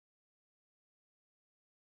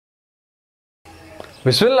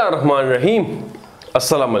Bismillahirrahmanirrahim.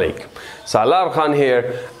 Assalamu alaikum. Salaar Khan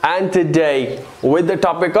here, and today with the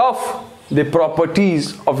topic of the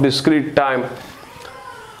properties of discrete time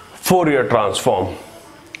Fourier transform.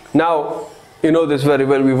 Now, you know this very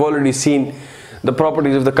well. We've already seen the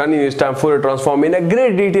properties of the continuous time Fourier transform in a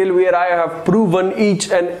great detail, where I have proven each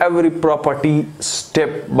and every property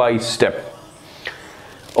step by step.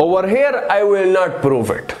 Over here, I will not prove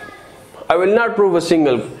it. I will not prove a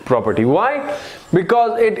single property. Why?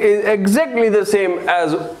 Because it is exactly the same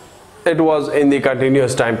as it was in the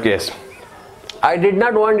continuous time case. I did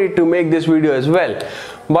not want it to make this video as well,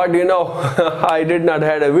 but you know, I did not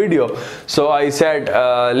had a video, so I said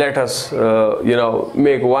let us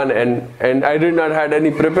make one, and I did not had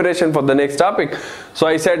any preparation for the next topic, so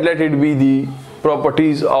I said let it be the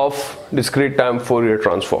properties of discrete time Fourier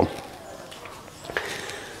transform.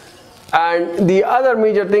 And the other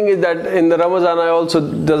major thing is that in the Ramadan I also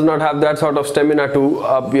does not have that sort of stamina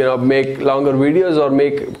to make longer videos or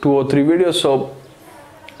make 2 or 3 videos, so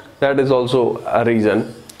that is also a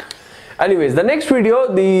reason. Anyways, the next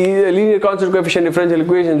video, the linear constant coefficient differential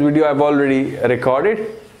equations video, I've already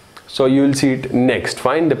recorded, so you will see it next.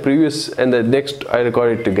 Fine, the previous and the next I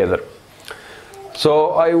recorded together.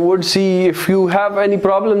 So I would see if you have any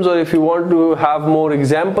problems, or if you want to have more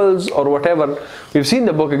examples or whatever. We've seen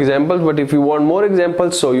the book examples, but if you want more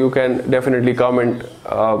examples, so you can definitely comment.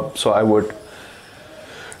 So I would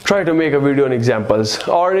try to make a video on examples.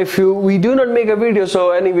 Or if we do not make a video,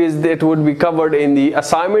 so anyways that would be covered in the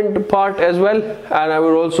assignment part as well, and I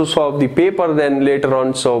will also solve the paper then later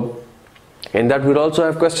on. So, and that would also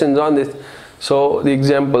have questions on this, so the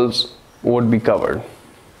examples would be covered.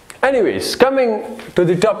 Anyways, coming to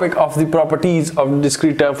the topic of the properties of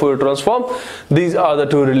discrete time Fourier transform, these are the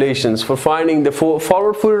two relations for finding the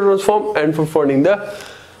forward Fourier transform and for finding the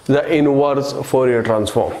inverse Fourier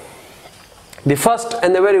transform. The first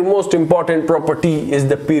and the very most important property is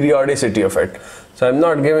the periodicity of it. So I'm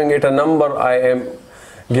not giving it a number, I am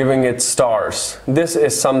giving it stars. This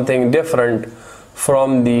is something different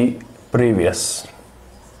from the previous.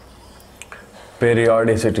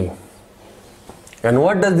 Periodicity. And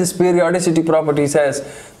what does this periodicity property says?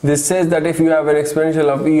 This says that if you have an exponential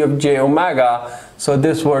of e of j omega, so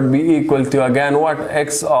this would be equal to again what?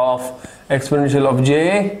 X of exponential of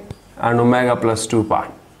j and omega plus 2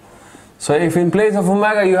 pi. So if in place of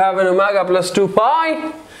omega you have an omega plus 2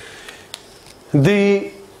 pi,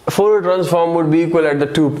 the Fourier transform would be equal at the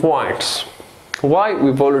 2 points. Why?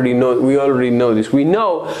 We already know this. We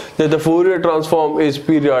know that the Fourier transform is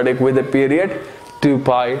periodic with a period 2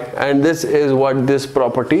 pi, and this is what this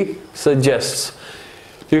property suggests.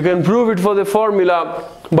 You can prove it for the formula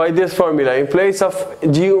by this formula. In place of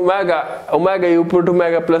g omega you put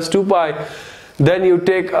omega plus 2 pi, then you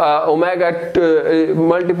take omega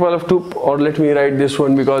multiple of 2, or let me write this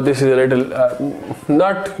one because this is a little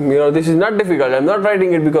this is not difficult. I'm not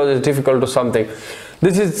writing it because it's difficult or something.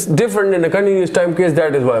 This is different in a continuous time case,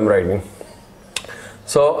 that is why I'm writing.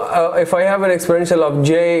 So if I have an exponential of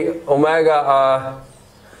j omega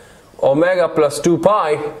plus 2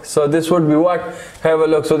 pi, so this would be what? Have a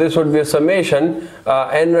look. So this would be a summation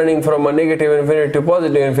n running from a negative infinity to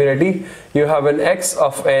positive infinity. You have an x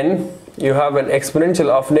of n, you have an exponential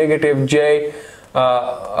of negative j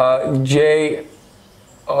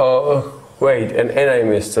wait, and n I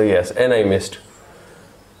missed. So yes, n I missed.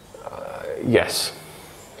 Yes.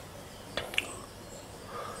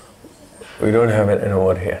 We don't have an n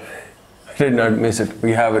over here. I did not miss it.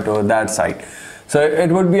 We have it over that side. So it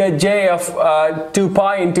would be a j of 2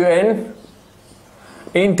 pi into n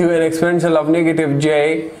into an exponential of negative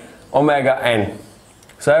j omega n.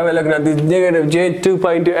 So I will look at this negative j 2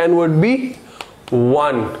 pi into n would be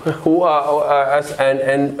 1,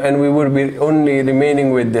 and we would be only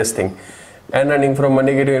remaining with this thing, n running from a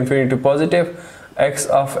negative infinity to positive, x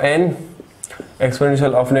of n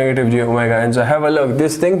exponential of negative j omega n. So have a look,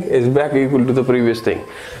 this thing is back equal to the previous thing.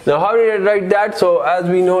 Now how did I write that? So as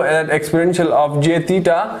we know that exponential of j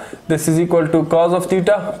theta, this is equal to cos of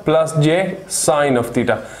theta plus j sine of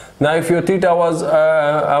theta. Now if your theta was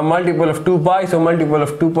a multiple of 2 pi, so multiple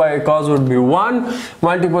of 2 pi cos would be 1,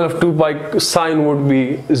 multiple of 2 pi sine would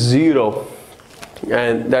be 0,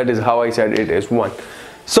 and that is how I said it is 1.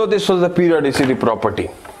 So this was the periodicity property.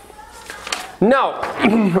 Now,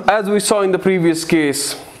 as we saw in the previous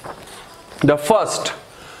case, the first,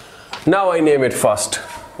 now I name it first.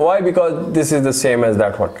 Why? Because this is the same as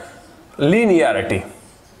that one. Linearity.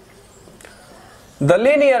 The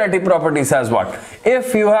linearity property says what?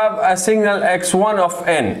 If you have a signal x1 of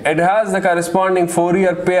n, it has the corresponding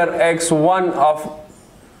Fourier pair x1 of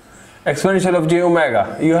exponential of j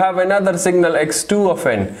omega. You have another signal x2 of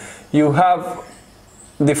n. You have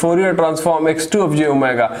the Fourier transform x2 of j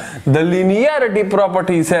omega, the linearity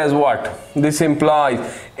property says what? This implies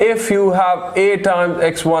if you have a times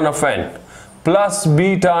x1 of n plus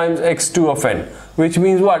b times x2 of n, which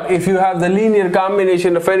means what? If you have the linear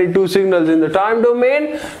combination of any two signals in the time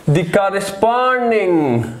domain, the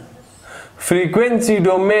corresponding frequency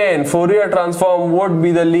domain Fourier transform would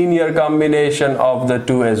be the linear combination of the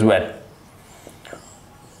two as well.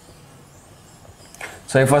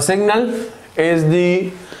 So if a signal is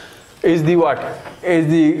the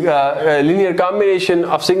linear combination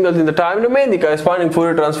of signals in the time domain, the corresponding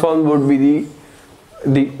Fourier transform would be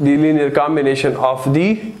the linear combination of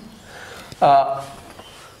the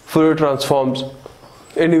Fourier transforms,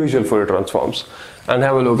 individual Fourier transforms. And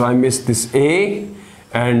have a look, I missed this A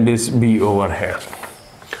and this B over here.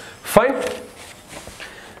 Fine.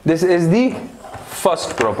 This is the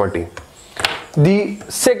first property. The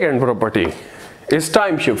second property is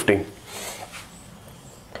time shifting.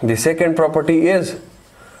 The second property is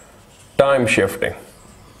time shifting.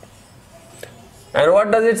 And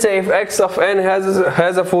what does it say? If x of n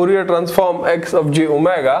has a Fourier transform x of j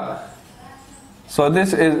omega, so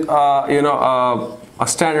this is a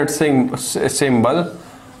standard symbol.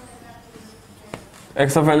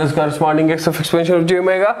 X of n is corresponding x of exponential of j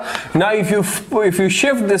omega. Now if you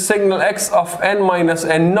shift this signal x of n minus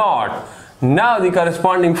n naught, now the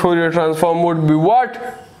corresponding Fourier transform would be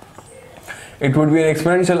what? It would be an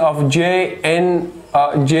exponential of j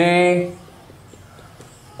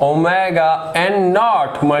omega n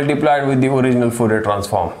naught multiplied with the original Fourier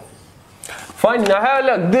transform. Fine. Now have a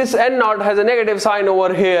look, this n naught has a negative sign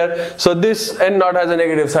over here, so this n naught has a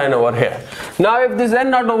negative sign over here. Now if this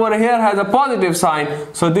n naught over here has a positive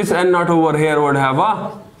sign, so this n naught over here would have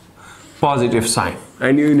a positive sign,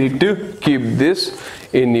 and you need to keep this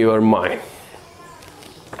in your mind.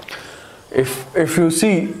 If you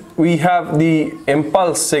see, we have the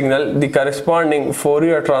impulse signal, the corresponding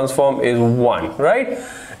Fourier transform is 1, right?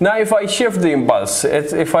 Now if I shift the impulse,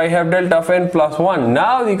 if I have delta of n plus 1,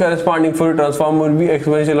 now the corresponding Fourier transform will be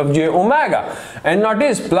exponential of j omega. N naught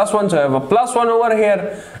is plus 1, so I have a plus 1 over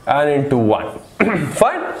here and into 1.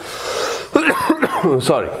 Fine?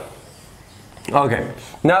 Sorry. Okay.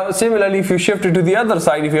 Now similarly, if you shift it to the other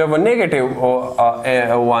side, if you have a negative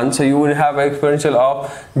 1, so you will have exponential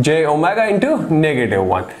of j omega into negative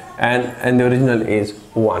 1, and the original is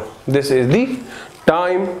 1. This is the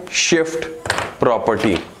time shift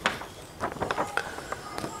property.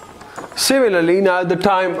 Similarly, now the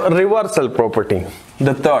time reversal property,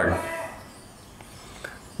 the third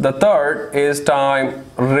is time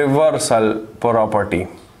reversal property.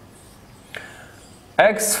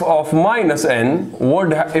 X of minus n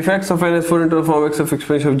would if x of n is Fourier transform x of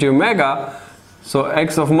exponential of j omega, so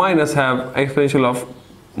x of minus have exponential of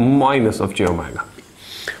minus of j omega.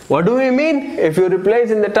 What do we mean? If you replace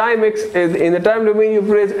in the time domain, you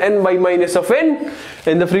replace n by minus of n.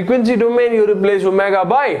 In the frequency domain, you replace omega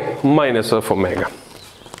by minus of omega.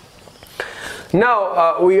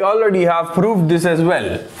 Now we already have proved this as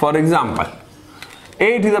well. For example,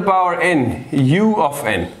 a to the power n u of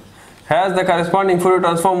n has the corresponding Fourier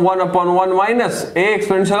transform 1 upon 1 minus a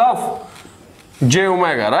exponential of j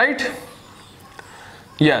omega, right?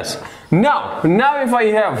 Yes. Now if I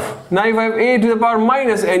have a to the power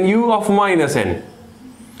minus n u of minus n,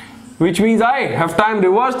 which means I have time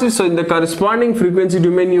reversed this, so in the corresponding frequency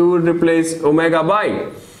domain you would replace omega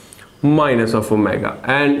by minus of omega.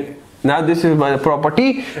 And now this is my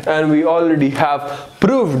property, and we already have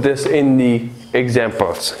proved this in the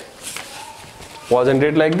examples. Wasn't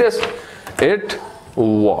it like this? It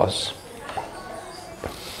was.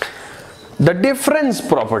 The difference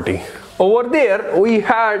property. Over there we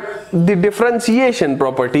had the differentiation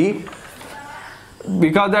property,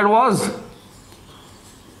 because that was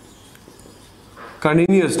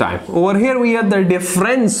continuous time. Over here we have the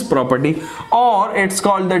difference property, or it's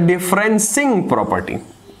called the differencing property.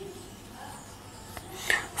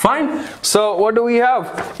 Fine. So what do we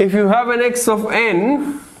have? If you have an x of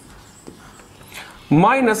n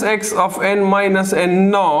minus x of n minus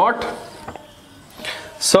n naught,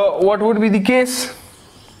 so what would be the case?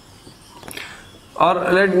 Or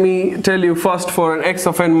let me tell you first for an x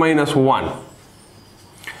of n minus 1.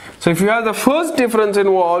 So if you have the first difference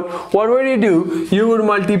involved, what would you do? You would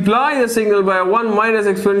multiply the signal by 1 minus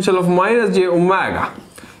exponential of minus j omega.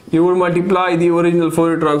 You would multiply the original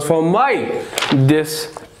Fourier transform by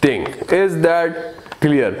this thing. Is that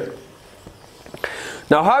clear?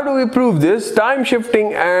 Now how do we prove this? Time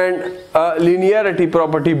shifting and linearity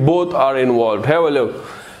property both are involved. Have a look.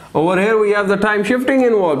 Over here we have the time shifting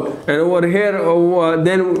involved, and over here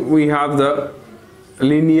then we have the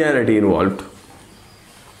linearity involved.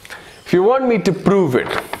 if you want me to prove it,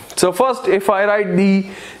 so first if I write the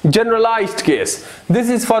generalized case, this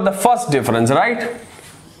is for the first difference, right?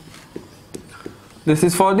 This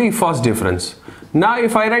is for the first difference. Now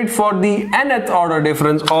if I write for the nth order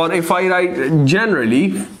difference, or if I write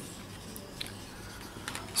generally,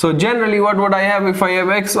 so generally what would I have if I have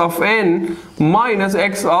x of n minus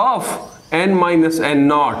x of n minus n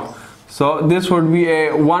naught? So this would be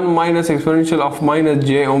a 1 minus exponential of minus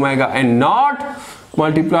j omega n naught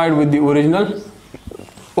multiplied with the original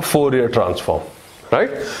Fourier transform, right?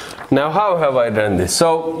 Now how have I done this?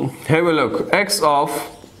 So have a look. X of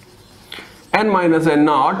n minus n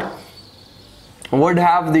naught would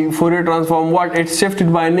have the Fourier transform what? It's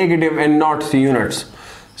shifted by negative n naught units.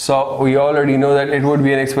 So we already know that it would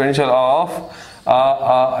be an exponential of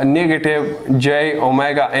negative j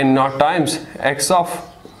omega n naught times x of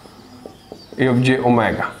j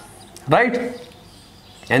omega, right?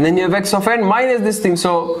 And then you have x of n minus this thing.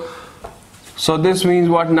 So this means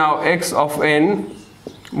what now? X of n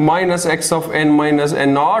minus x of n minus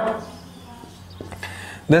n naught.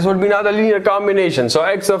 This would be now the linear combination. So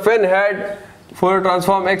x of n had Fourier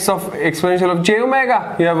transform x of exponential of j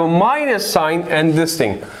omega. You have a minus sign and this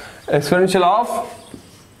thing, exponential of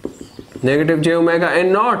negative j omega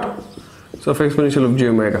n naught. So exponential of j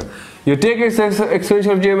omega. You take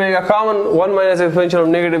exponential of j omega common, 1 minus exponential of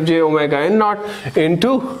negative j omega n naught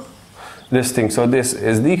into this thing. So this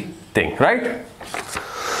is the thing, right?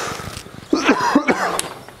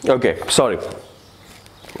 Okay, sorry.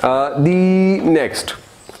 The next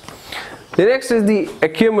is the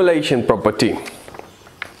accumulation property.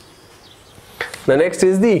 The next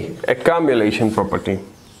is the accumulation property.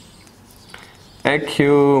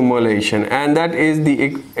 Accumulation, and that is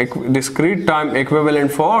the discrete time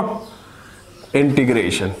equivalent for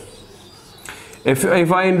integration. If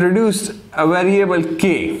I introduce a variable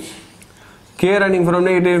k running from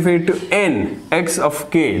negative infinity to n, x of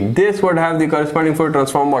k, this would have the corresponding Fourier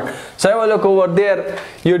transform what? So have a look over there,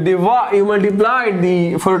 you multiplied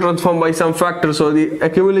the Fourier transform by some factor, so the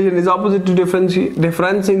accumulation is opposite to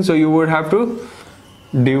differencing, so you would have to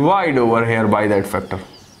divide over here by that factor,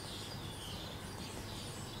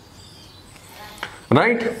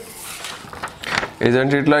 right?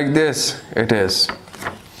 Isn't it like this? It is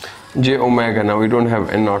j omega. Now we don't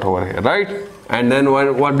have n naught over here, right? And then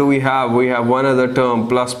what do we have? We have one other term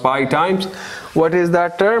plus pi times. What is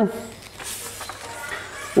that term?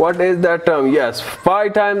 What is that term? Yes, pi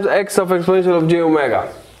times x of exponential of j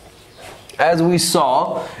omega. As we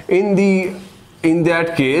saw in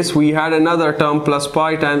that case, we had another term plus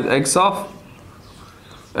pi times x of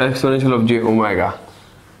exponential of j omega.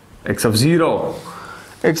 X of 0.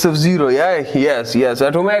 X of 0, yeah, yes,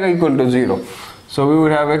 at omega equal to 0. So we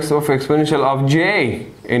would have x of exponential of j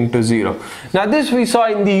into 0. Now this we saw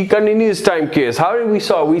in the continuous time case. How did we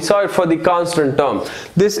saw? We saw it for the constant term.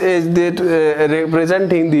 This is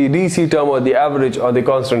representing the DC term or the average or the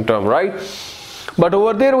constant term, right? But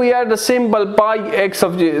over there we had the symbol pi x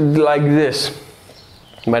of j like this.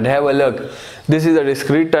 But have a look. This is a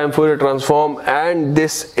discrete time Fourier transform, and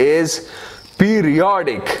this is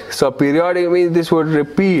periodic. So periodic means this would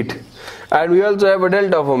repeat. And we also have a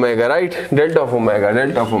delta of omega, right? Delta of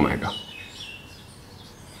omega.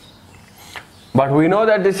 But we know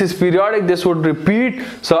that this is periodic, this would repeat.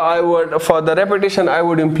 So I would, for the repetition, I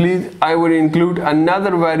would include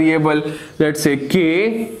another variable, let's say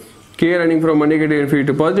k running from a negative infinity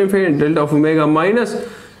to positive infinity, delta of omega minus,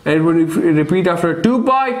 and it would repeat after 2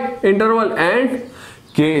 pi interval, and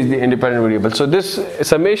k is the independent variable. So this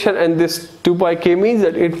summation and this 2 pi k means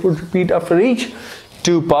that it would repeat after each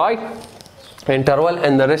 2 pi interval,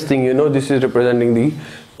 and the rest thing, you know, this is representing the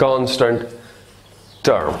constant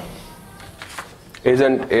term.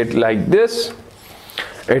 Isn't it like this?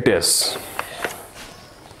 It is.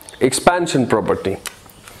 Expansion property.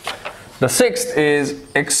 The sixth is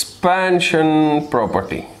expansion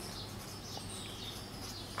property.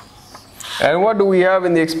 And what do we have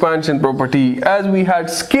in the expansion property? As we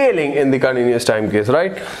had scaling in the continuous time case,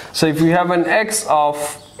 right? So if we have an x of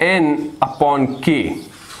n upon k,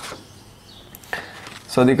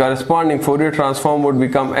 so the corresponding Fourier transform would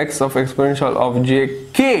become x of exponential of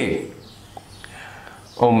jk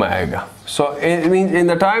omega. So it means in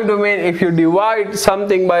the time domain, if you divide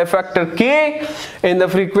something by a factor k, in the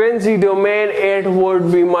frequency domain it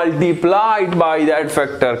would be multiplied by that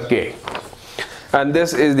factor k. And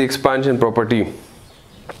this is the expansion property.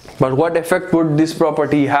 But what effect would this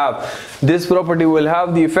property have? This property will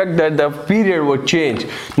have the effect that the period would change.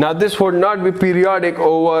 Now this would not be periodic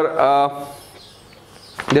over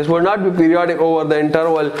the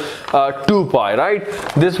interval 2 pi, right?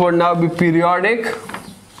 This would now be periodic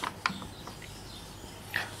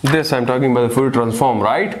this I'm talking about the Fourier transform,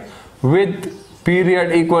 right? With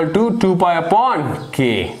period equal to 2 pi upon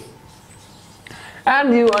k.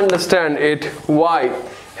 And you understand it, why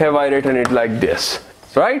have I written it like this,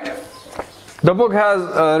 right? The book has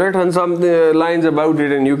written some lines about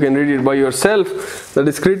it and you can read it by yourself. The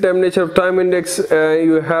discrete time nature of time index,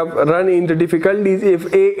 you have run into difficulties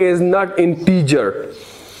if a is not integer.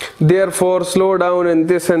 Therefore slow down and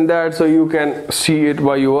this and that, so you can see it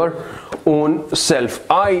by your own self.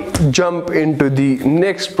 I jump into the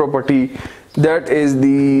next property, that is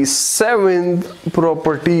the 7th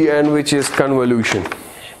property, and which is convolution.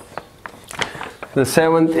 The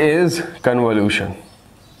 7th is convolution.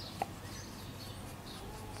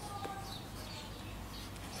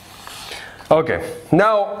 Okay,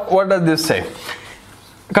 now what does this say?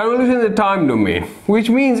 Convolution is a time domain, which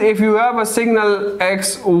means if you have a signal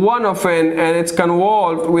x1 of n and it's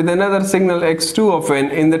convolved with another signal x2 of n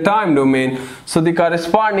in the time domain, so the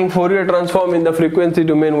corresponding Fourier transform in the frequency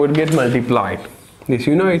domain would get multiplied. This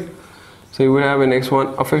you know it. So you would have an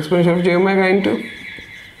x1 of exponential of j omega into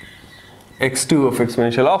x2 of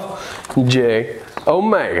exponential of j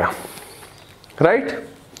omega, right?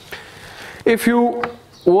 If you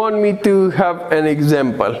want me to have an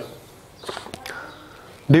example,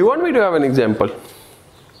 do you want me to have an example?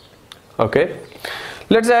 Okay,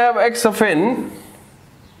 let's say I have x of n,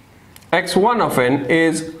 x1 of n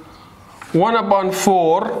is 1 upon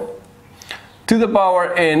 4 to the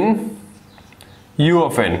power n u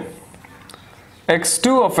of n.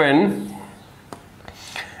 x2 of n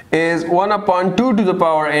is 1 upon 2 to the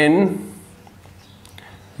power n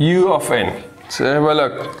u of n. So have a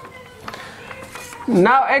look.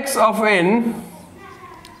 Now x of n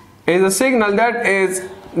is a signal that is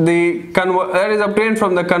obtained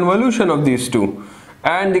from the convolution of these two,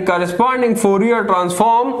 and the corresponding Fourier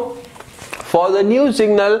transform for the new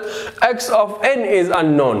signal x of n is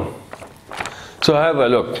unknown. So have a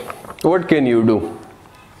look. What can you do?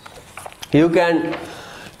 You can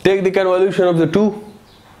take the convolution of the two,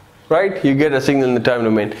 right? You get a signal in the time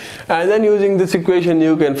domain, and then using this equation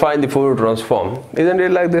you can find the Fourier transform. Isn't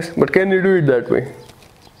it like this? But can you do it that way?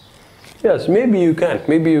 Yes, maybe you can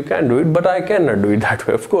do it, but I cannot do it that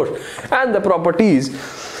way, of course. And the properties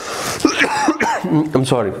I'm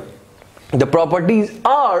sorry, the properties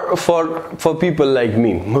are for people like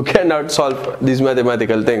me who cannot solve these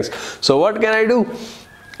mathematical things. So what can I do?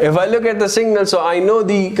 If I look at the signal, so I know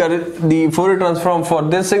the Fourier transform for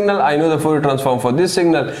this signal, I know the Fourier transform for this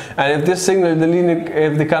signal, and if this signal is the linear,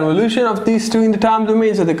 if the convolution of these two in the time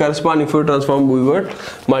domain, so the corresponding Fourier transform we were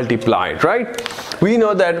multiplied, right? We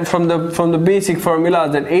know that from the basic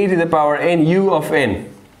formulas that a to the power n u of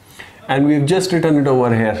n, and we've just written it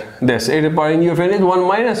over here. This a to the power n u of n is 1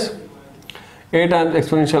 minus a times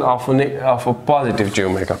exponential of a positive j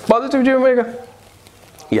omega. Positive j omega?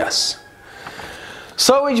 Yes.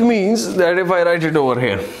 So which means that if I write it over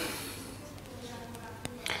here,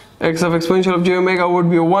 x of exponential of j omega would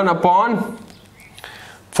be 1 upon,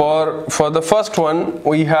 for the first one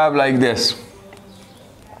we have like this.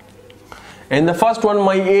 In the first one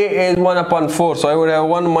my a is 1 upon 4, so I would have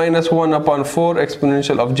 1 minus 1 upon 4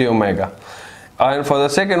 exponential of j omega. And for the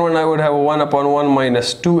second one I would have 1 upon 1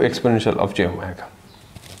 minus 2 exponential of j omega.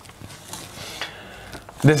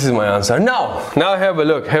 This is my answer. Now have a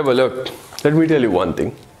look. Let me tell you one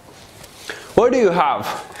thing. What do you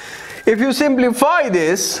have? If you simplify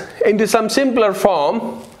this into some simpler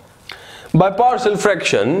form by partial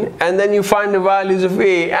fraction, and then you find the values of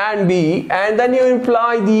a and b, and then you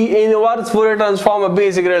imply the inverse Fourier transform, a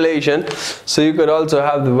basic relation, so you could also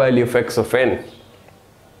have the value of x of n.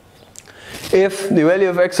 If the value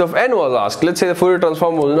of x of n was asked, let's say the Fourier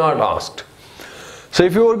transform was not asked. So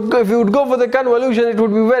if you would go for the convolution, it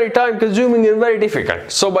would be very time consuming and very difficult.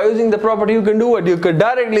 So by using the property you can do what? You could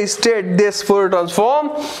directly state this Fourier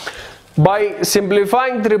transform by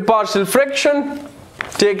simplifying through partial fraction,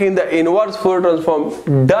 taking the inverse Fourier transform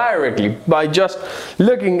directly by just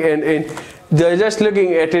looking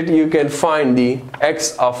at it, you can find the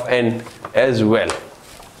x of n as well.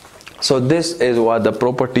 So this is what the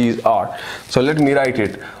properties are. So let me write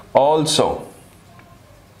it. Also,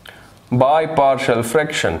 by partial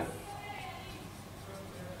fraction,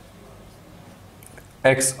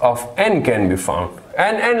 x of n can be found,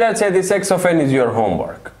 and let's say this x of n is your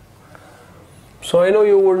homework. So I know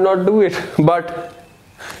you would not do it, but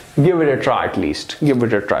give it a try at least. Give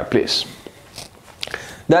it a try, please.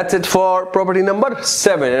 That's it for property number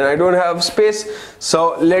 7, and I don't have space,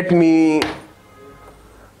 so let me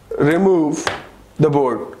remove the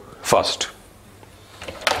board first.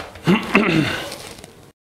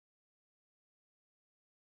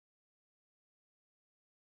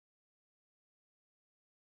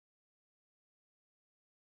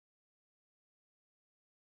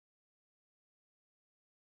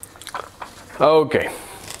 Okay,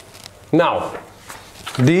 now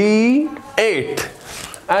the 8th,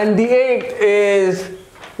 and the 8th is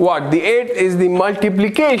what? The 8th is the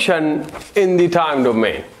multiplication in the time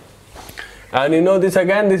domain, and you know this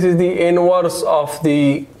again, this is the inverse of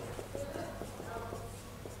the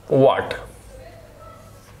what?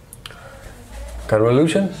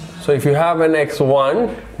 Convolution. So if you have an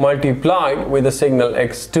x1 multiplied with a signal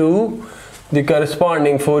x2, the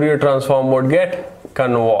corresponding Fourier transform would get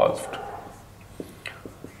convolved,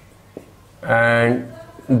 and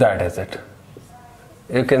that is it.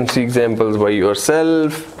 You can see examples by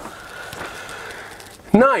yourself.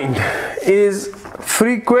 9 is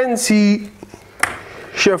frequency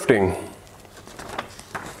shifting.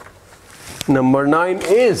 Number 9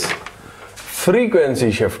 is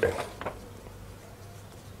frequency shifting.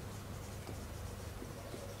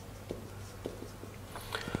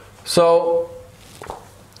 So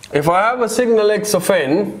if I have a signal x of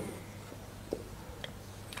n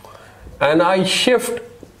and I shift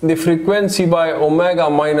the frequency by omega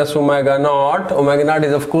minus omega naught, omega naught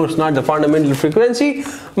is of course not the fundamental frequency,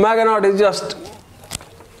 omega naught is just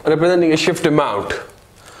representing a shift amount.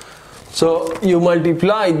 So you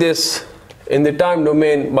multiply this in the time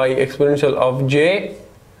domain by exponential of j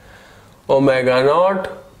omega naught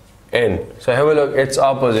n. So have a look, it's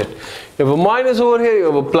opposite. You have a minus over here, you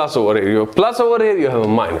have a plus over here. You have a plus over here, you have a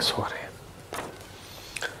minus over here.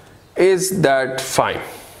 Is that fine?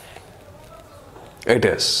 It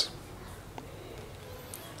is.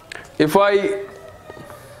 If I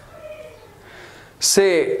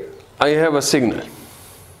say I have a signal,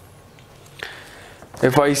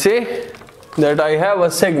 if I say that I have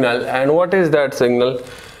a signal, and what is that signal?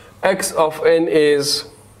 X of n is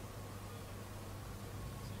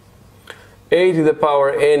a to the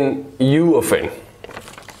power n u of n,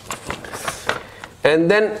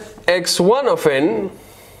 and then x1 of n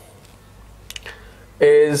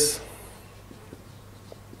is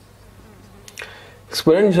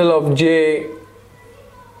exponential of j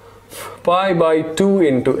pi by 2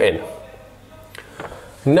 into n.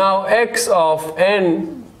 Now x of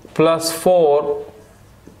n plus 4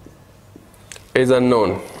 is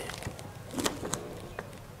unknown.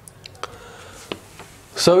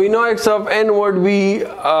 So we know x of n would be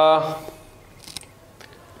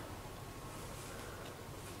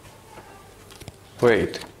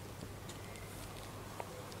wait.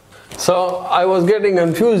 So I was getting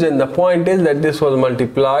confused, and the point is that this was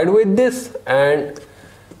multiplied with this, and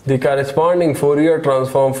the corresponding Fourier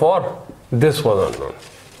transform for this was unknown.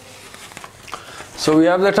 So we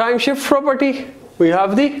have the time shift property, we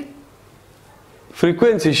have the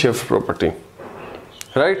frequency shift property,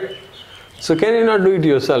 right? So can you not do it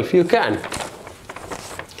yourself? You can.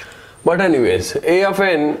 But anyways, a of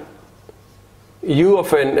n, u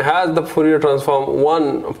of n has the Fourier transform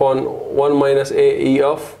 1 upon 1 minus a e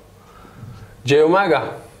of j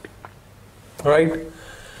omega, right?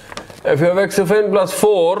 If you have x of n plus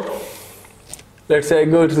 4, let's say I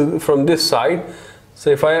go from this side. So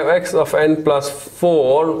if I have x of n plus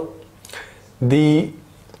 4, the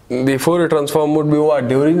Fourier transform would be what?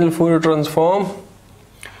 The original Fourier transform,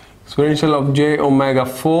 exponential of j omega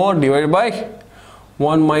 4 divided by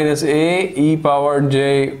 1 minus a e power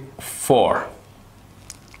j 4,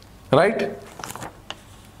 right?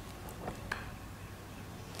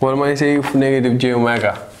 1 minus a of negative j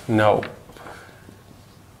omega. No,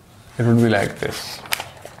 it would be like this.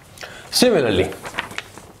 Similarly,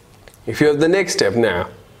 if you have the next step now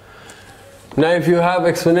if you have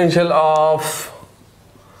exponential of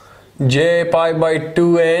j pi by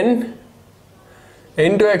 2n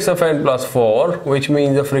into x of n plus 4, which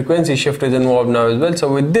means the frequency shift is involved now as well.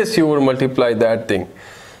 So with this you would multiply that thing.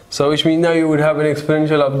 So which means now you would have an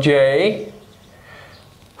exponential of j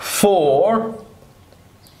 4,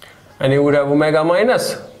 and you would have omega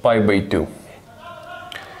minus pi by 2,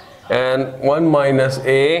 and 1 minus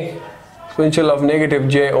a exponential of negative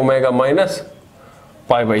j omega minus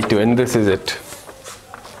pi by 2, and this is it.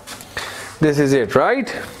 This is it,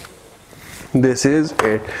 right? This is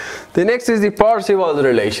it. The next is the Parseval's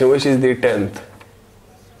relation, which is the 10th.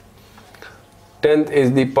 10th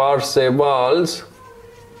is the Parseval's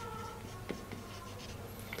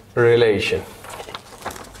relation.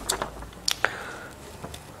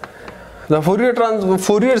 The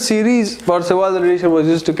Fourier series Parseval's relation was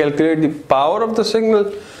used to calculate the power of the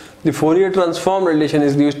signal. The Fourier transform relation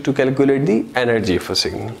is used to calculate the energy of a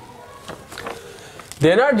signal.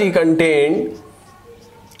 The energy contained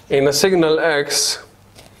in a signal x,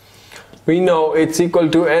 we know it's equal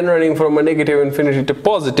to n running from a negative infinity to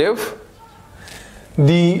positive,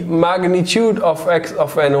 the magnitude of x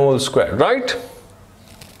of n whole square, right?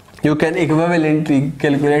 you can equivalently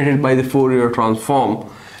calculate it by the Fourier transform.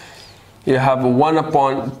 You have 1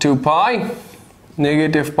 upon 2 pi,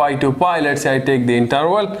 negative pi to pi, let's say I take the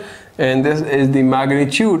interval, and this is the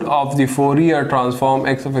magnitude of the Fourier transform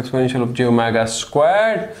x of exponential of j omega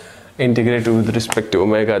squared integrated with respect to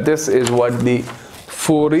omega. This is what the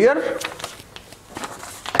Fourier,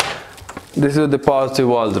 this is the positive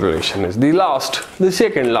Wahl's relation is. The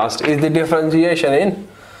second last is the differentiation in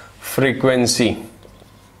frequency.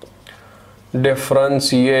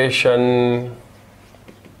 Differentiation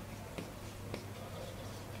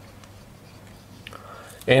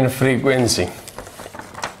in frequency,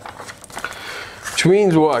 which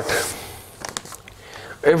means what?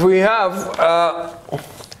 If we have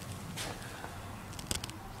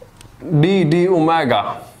d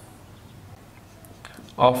omega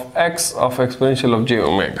of x of exponential of j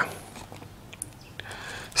omega,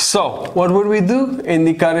 so what would we do? In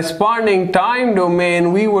the corresponding time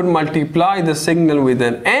domain, we would multiply the signal with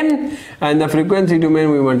an n, and the frequency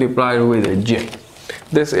domain we multiply it with a j.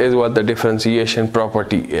 This is what the differentiation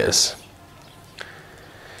property is.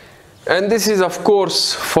 And this is of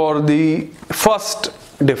course for the first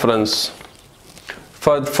difference,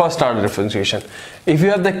 for the first order differentiation. If you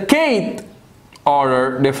have the kth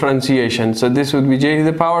order differentiation, so this would be j to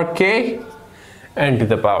the power k, n to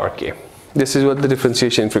the power k. This is what the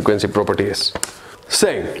differentiation frequency property is.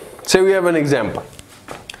 Say we have an example.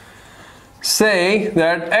 Say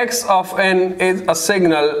that x of n is a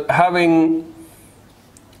signal having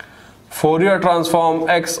Fourier transform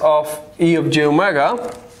x of e of j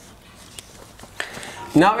omega.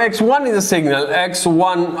 Now x1 is a signal,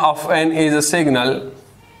 x1 of n is a signal,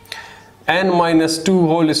 n minus 2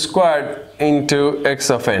 whole squared into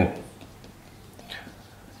x of n.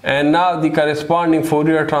 And now the corresponding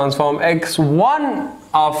Fourier transform x1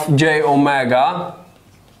 of j omega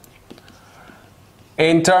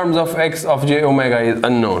in terms of x of j omega is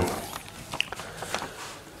unknown.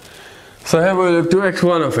 So here we look to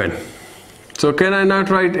x1 of n. So can I not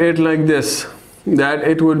write it like this, that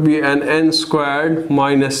it would be an n squared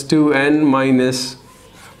minus 2n minus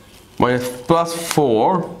plus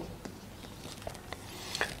 4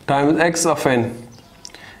 times x of n,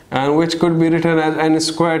 and which could be written as n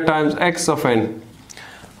squared times x of n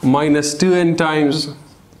minus 2n times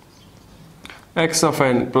x of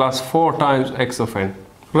n plus 4 times x of n,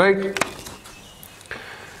 right?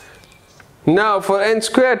 Now for n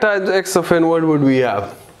squared times x of n, what would we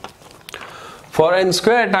have? For n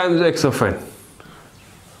squared times x of n,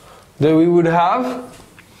 then we would have,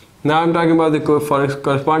 now I'm talking about the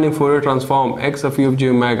corresponding Fourier transform x of e of j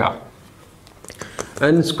omega,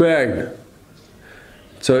 n squared,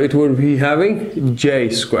 so it would be having j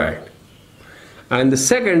squared, and the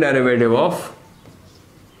second derivative of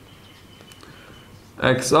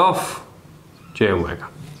x of j omega.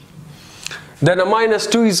 Then a minus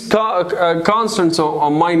 2 is constant, so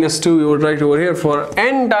a minus 2 we would write over here. For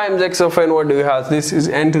n times x of n, what do we have? This is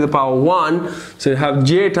n to the power 1, so you have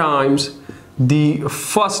j times the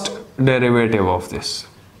first derivative of this.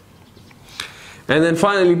 And then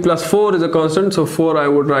finally plus 4 is a constant, so 4 I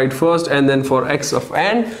would write first, and then for x of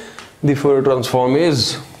n, the Fourier transform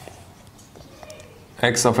is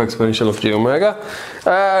x of exponential of j omega,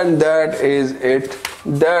 and that is it.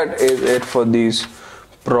 That is it for these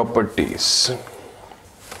properties.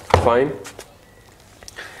 Fine.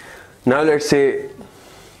 Now let's say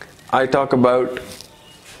I talk about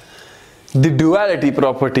the duality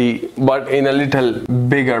property, but in a little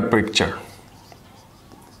bigger picture.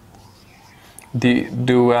 The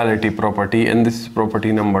duality property, and this is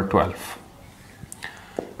property number 12.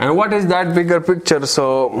 And what is that bigger picture?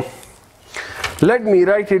 So let me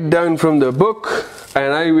write it down from the book,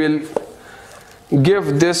 and I will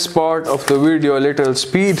give this part of the video a little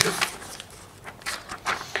speed,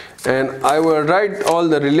 and I will write all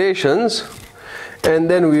the relations, and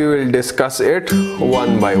then we will discuss it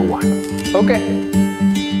one by one. Okay.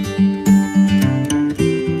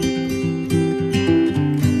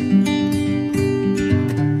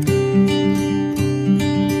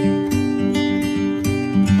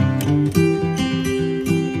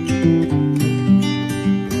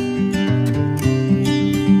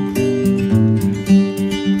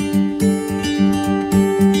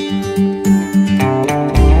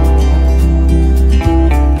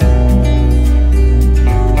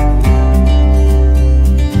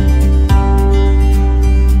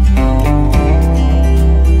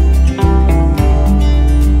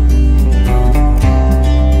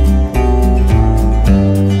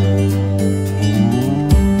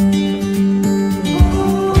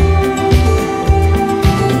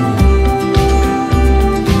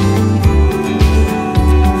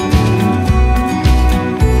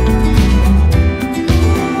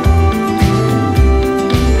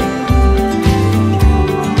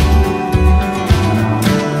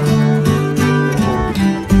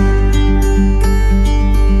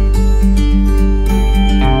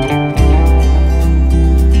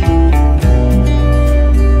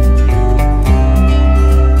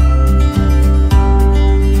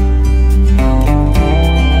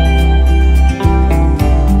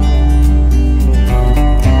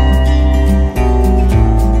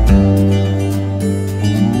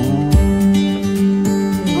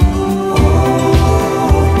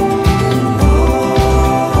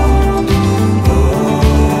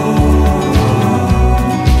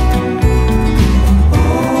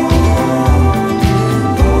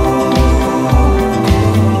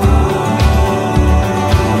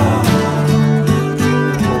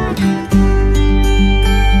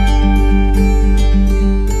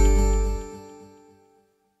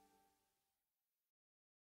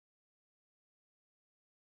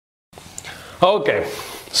 Okay,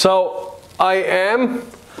 so I am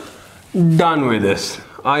done with this.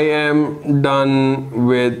 I am done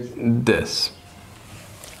with this.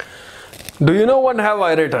 Do you know what have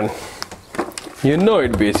I written? You know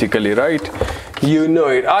it basically, right? You know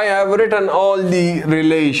it. I have written all the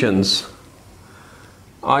relations.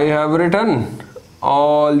 I have written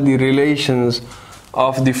all the relations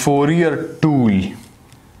of the Fourier tool.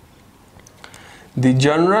 The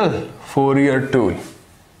general Fourier tool.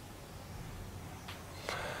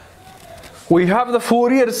 We have the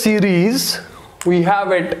Fourier series, we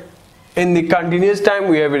have it in the continuous time,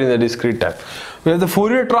 we have it in the discrete time. We have the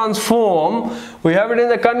Fourier transform, we have it in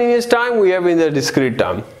the continuous time, we have it in the discrete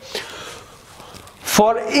time.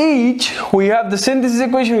 For each, we have the synthesis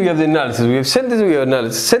equation, we have the analysis. We have synthesis, we have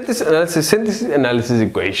analysis. Synthesis, analysis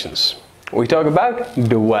equations. We talk about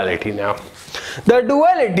duality now. The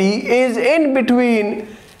duality is in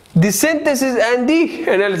between the synthesis and the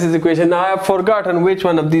analysis equation. Now I have forgotten which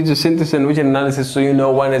one of these is synthesis and which is analysis, so you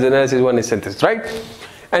know one is analysis, one is synthesis, right?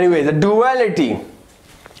 Anyway, the duality.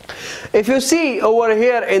 If you see over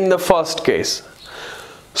here in the first case,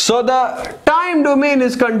 so the time domain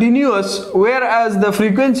is continuous, whereas the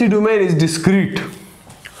frequency domain is discrete.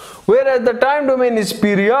 Whereas the time domain is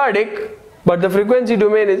periodic, but the frequency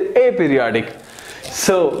domain is aperiodic.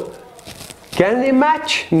 So, can they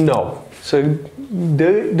match? No. So,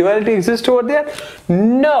 duality exists over there?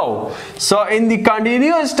 No. So, in the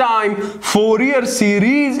continuous time Fourier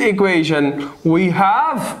series equation, we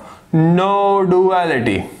have no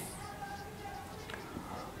duality.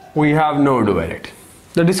 We have no duality.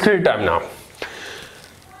 The discrete time now.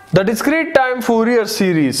 The discrete time Fourier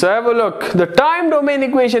series. So, have a look. The time domain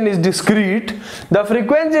equation is discrete. The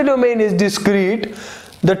frequency domain is discrete.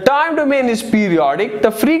 The time domain is periodic,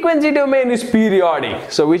 the frequency domain is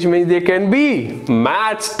periodic, so which means they can be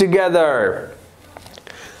matched together.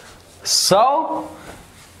 So,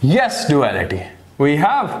 yes, duality. We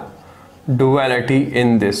have duality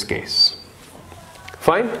in this case.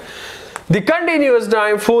 Fine. The continuous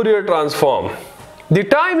time Fourier transform. The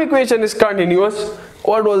time equation is continuous.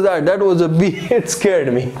 What was that? That was a B. It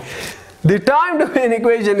scared me. The time domain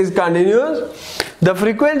equation is continuous. The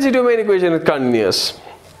frequency domain equation is continuous.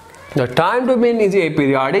 The time domain is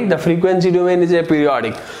aperiodic, the frequency domain is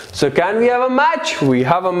aperiodic. So can we have a match? We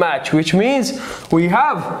have a match, which means we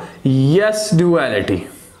have yes duality.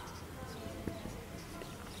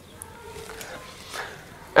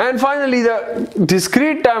 And finally the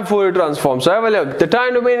discrete time Fourier transform. So have a look. The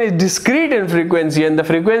time domain is discrete in frequency and the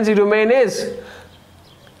frequency domain is,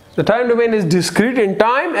 the time domain is discrete in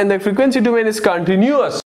time and the frequency domain is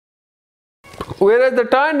continuous. Whereas the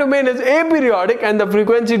time domain is aperiodic and the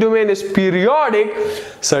frequency domain is periodic.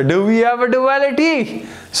 So do we have a duality?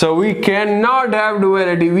 So we cannot have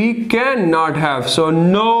duality. We cannot have. So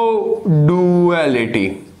no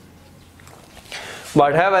duality.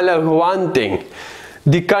 But have a look one thing.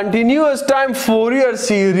 The continuous time Fourier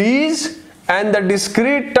series and the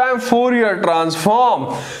discrete time Fourier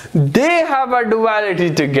transform, they have a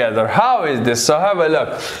duality together. How is this? So have a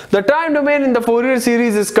look. The time domain in the Fourier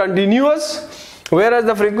series is continuous, whereas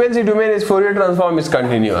the frequency domain is Fourier transform is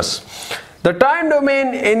continuous. The time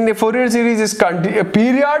domain in the Fourier series is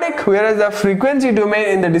periodic, whereas the frequency domain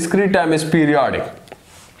in the discrete time is periodic.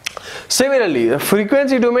 Similarly, the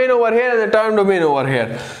frequency domain over here and the time domain over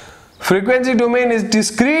here. Frequency domain is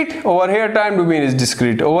discrete, over here time domain is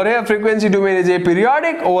discrete. Over here frequency domain is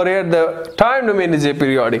aperiodic, over here the time domain is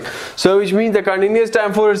aperiodic. So which means the continuous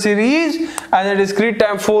time Fourier series and the discrete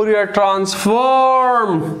time Fourier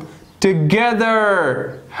transform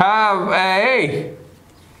together have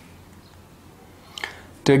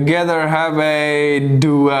a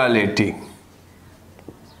duality.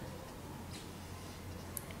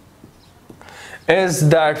 Is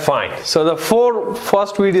that fine? So the four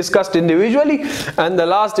first we discussed individually and the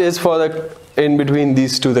last is for the in between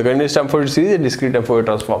these two, the continuous time Fourier series and discrete time Fourier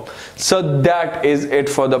transform. So that is it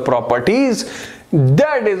for the properties.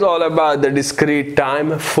 That is all about the discrete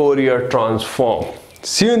time Fourier transform.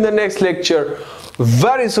 See you in the next lecture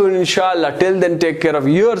very soon, inshallah. Till then, take care of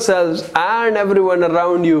yourselves and everyone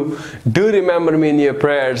around you. Do remember me in your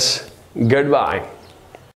prayers. Goodbye.